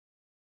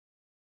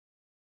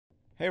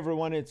Hey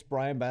everyone, it's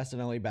Brian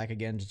Bastinelli back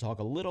again to talk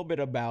a little bit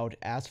about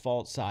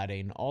asphalt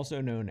siding,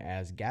 also known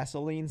as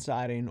gasoline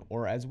siding,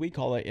 or as we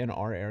call it in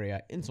our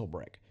area, insul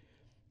brick.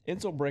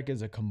 Insul brick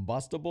is a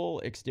combustible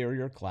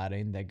exterior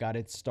cladding that got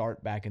its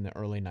start back in the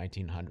early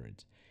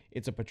 1900s.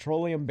 It's a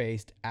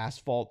petroleum-based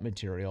asphalt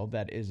material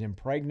that is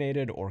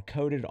impregnated or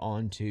coated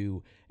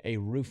onto a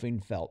roofing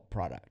felt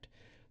product.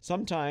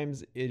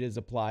 Sometimes it is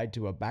applied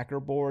to a backer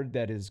board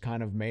that is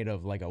kind of made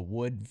of like a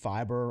wood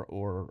fiber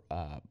or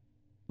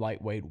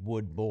lightweight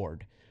wood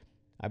board.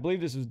 I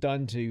believe this was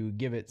done to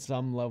give it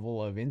some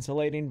level of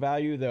insulating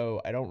value,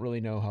 though I don't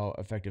really know how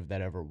effective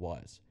that ever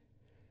was.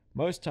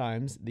 Most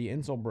times, the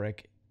insul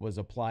brick was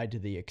applied to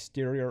the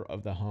exterior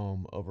of the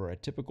home over a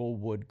typical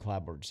wood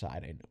clapboard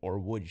siding or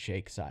wood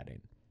shake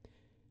siding.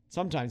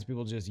 Sometimes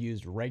people just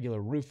used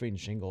regular roofing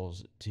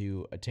shingles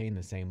to attain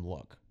the same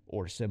look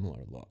or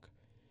similar look.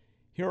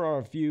 Here are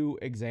a few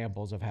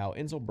examples of how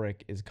insul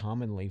brick is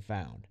commonly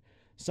found.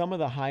 Some of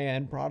the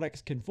high-end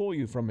products can fool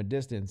you from a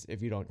distance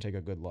if you don't take a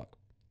good look.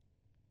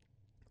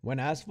 When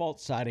asphalt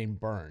siding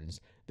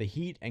burns, the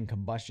heat and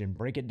combustion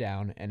break it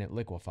down and it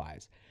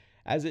liquefies.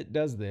 As it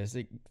does this,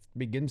 it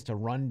begins to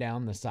run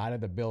down the side of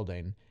the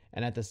building,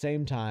 and at the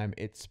same time,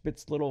 it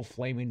spits little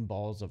flaming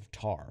balls of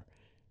tar.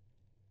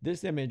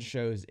 This image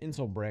shows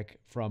insul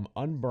brick from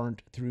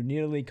unburnt through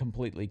nearly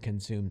completely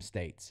consumed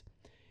states.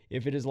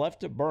 If it is left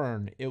to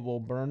burn, it will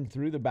burn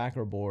through the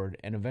backer board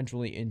and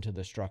eventually into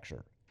the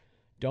structure.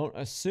 Don't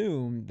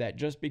assume that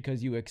just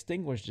because you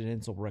extinguished an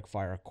insul brick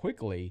fire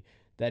quickly,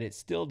 that it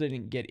still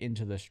didn't get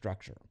into the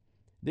structure.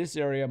 This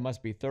area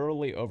must be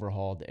thoroughly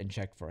overhauled and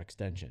checked for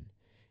extension.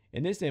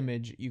 In this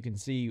image, you can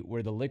see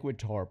where the liquid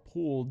tar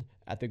pooled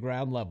at the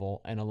ground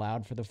level and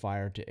allowed for the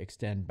fire to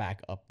extend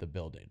back up the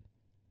building.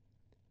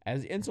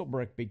 As insul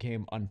brick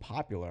became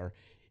unpopular,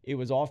 it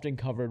was often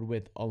covered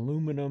with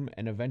aluminum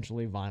and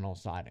eventually vinyl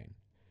siding.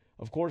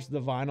 Of course, the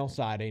vinyl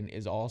siding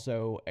is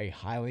also a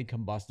highly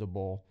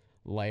combustible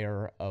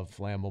layer of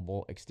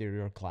flammable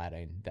exterior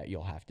cladding that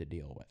you'll have to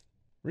deal with.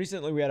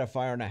 Recently, we had a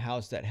fire in a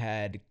house that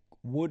had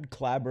wood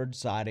clapboard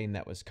siding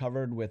that was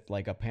covered with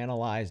like a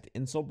panelized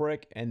insul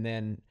brick and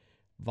then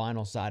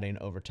vinyl siding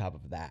over top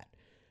of that.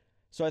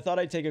 So I thought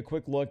I'd take a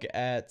quick look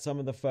at some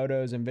of the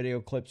photos and video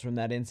clips from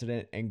that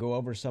incident and go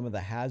over some of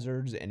the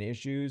hazards and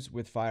issues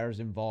with fires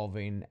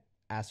involving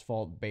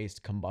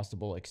asphalt-based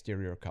combustible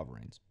exterior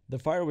coverings. The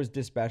fire was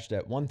dispatched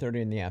at 1:30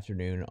 in the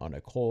afternoon on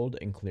a cold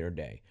and clear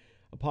day.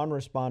 Upon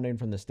responding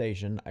from the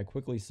station, I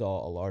quickly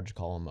saw a large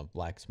column of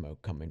black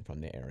smoke coming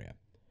from the area.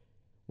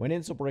 When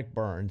insul brick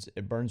burns,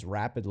 it burns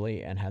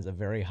rapidly and has a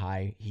very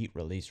high heat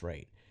release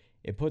rate.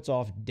 It puts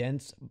off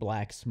dense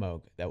black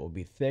smoke that will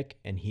be thick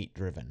and heat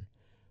driven.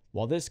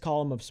 While this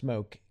column of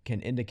smoke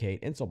can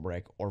indicate insul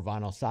brick or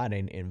vinyl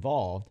siding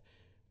involved,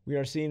 we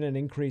are seeing an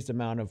increased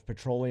amount of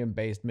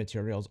petroleum-based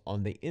materials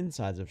on the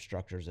insides of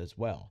structures as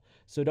well.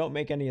 So don't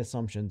make any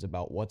assumptions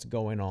about what's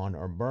going on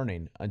or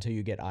burning until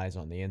you get eyes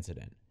on the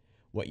incident.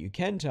 What you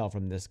can tell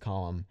from this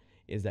column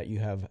is that you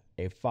have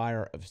a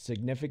fire of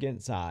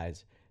significant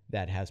size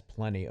that has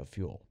plenty of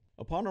fuel.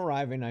 Upon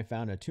arriving, I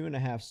found a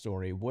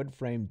 2.5-story wood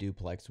frame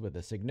duplex with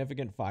a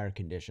significant fire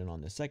condition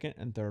on the second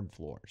and third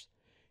floors.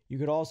 You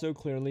could also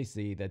clearly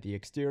see that the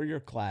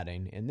exterior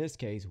cladding, in this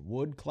case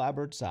wood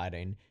clapboard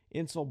siding,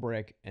 insul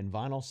brick, and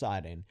vinyl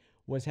siding,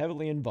 was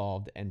heavily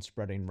involved and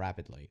spreading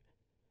rapidly.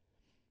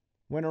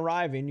 When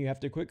arriving, you have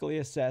to quickly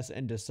assess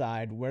and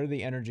decide where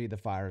the energy of the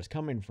fire is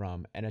coming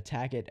from and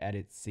attack it at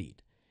its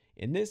seat.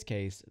 In this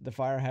case, the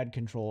fire had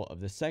control of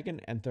the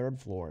second and third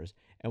floors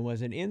and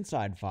was an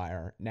inside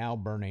fire now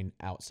burning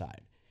outside.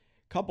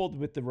 Coupled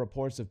with the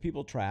reports of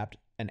people trapped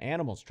and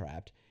animals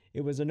trapped,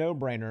 it was a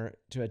no-brainer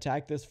to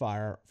attack this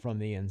fire from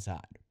the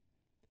inside.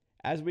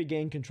 As we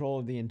gain control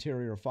of the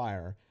interior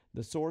fire,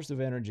 the source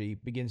of energy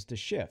begins to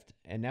shift,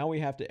 and now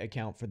we have to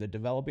account for the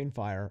developing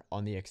fire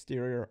on the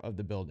exterior of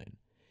the building.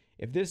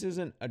 If this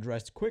isn't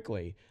addressed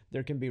quickly,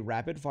 there can be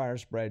rapid fire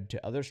spread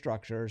to other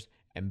structures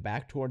and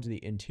back towards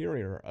the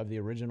interior of the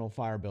original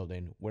fire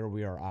building where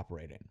we are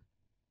operating.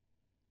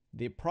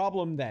 The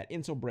problem that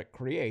insul brick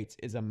creates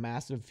is a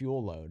massive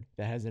fuel load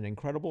that has an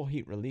incredible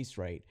heat release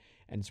rate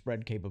and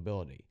spread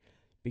capability.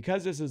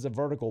 Because this is a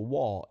vertical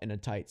wall in a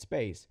tight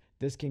space,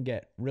 this can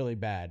get really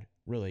bad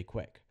really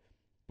quick.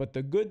 But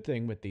the good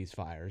thing with these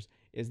fires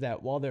is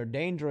that while they're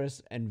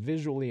dangerous and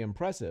visually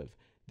impressive,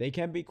 they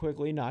can be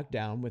quickly knocked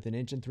down with an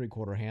 1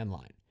 3/4 hand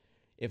line.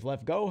 If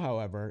left go,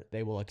 however,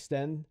 they will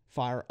extend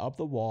fire up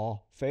the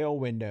wall, fail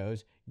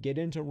windows, get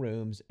into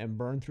rooms, and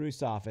burn through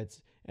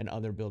soffits and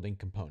other building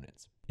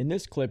components. In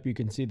this clip, you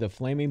can see the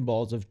flaming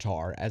balls of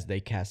tar as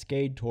they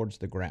cascade towards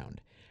the ground.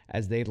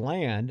 As they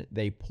land,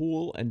 they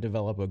pool and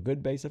develop a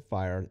good base of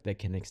fire that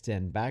can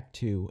extend back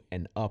to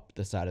and up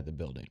the side of the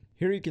building.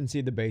 Here you can see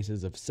the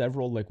bases of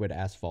several liquid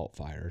asphalt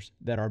fires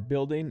that are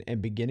building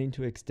and beginning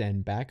to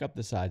extend back up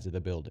the sides of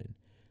the building.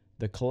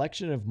 The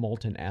collection of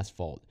molten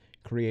asphalt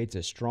creates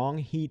a strong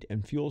heat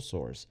and fuel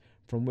source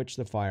from which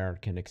the fire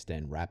can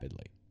extend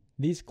rapidly.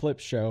 These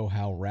clips show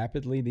how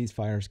rapidly these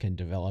fires can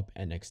develop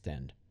and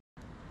extend.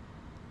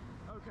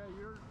 Okay, Okay,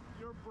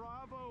 your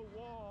Bravo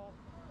wall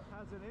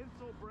has an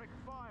insul brick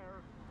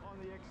fire on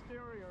the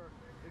exterior.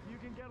 If you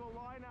can get a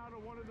line out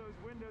of one of those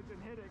windows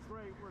and hit it,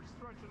 great. We're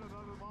stretching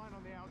another line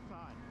on the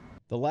outside.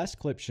 The last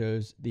clip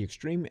shows the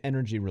extreme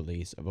energy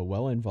release of a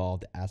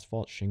well-involved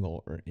asphalt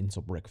shingle or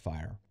insul brick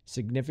fire.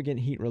 Significant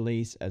heat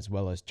release as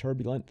well as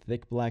turbulent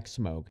thick black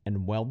smoke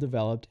and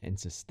well-developed and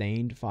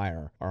sustained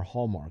fire are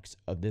hallmarks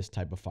of this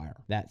type of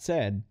fire. That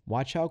said,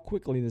 watch how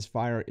quickly this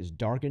fire is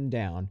darkened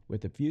down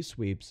with a few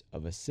sweeps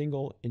of a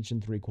single 1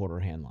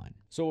 3/4 hand line.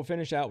 So we'll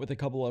finish out with a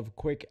couple of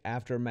quick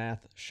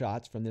aftermath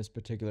shots from this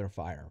particular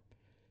fire.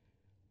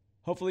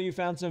 Hopefully you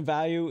found some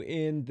value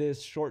in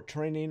this short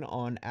training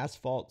on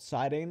asphalt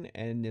siding,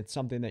 and it's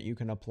something that you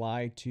can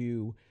apply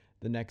to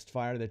the next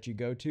fire that you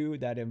go to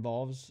that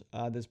involves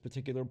this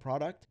particular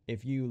product.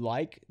 If you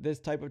like this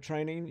type of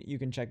training, you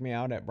can check me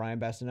out at Brian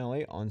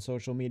Bastinelli on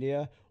social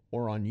media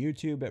or on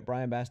YouTube at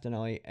Brian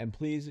Bastinelli. And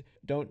please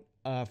don't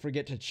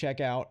forget to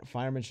check out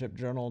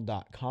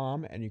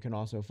firemanshipjournal.com, and you can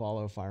also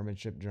follow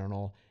Firemanship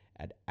Journal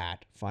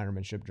at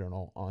Firemanship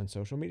Journal on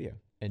social media.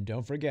 And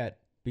don't forget,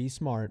 be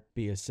smart,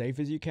 be as safe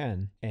as you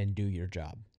can, and do your job.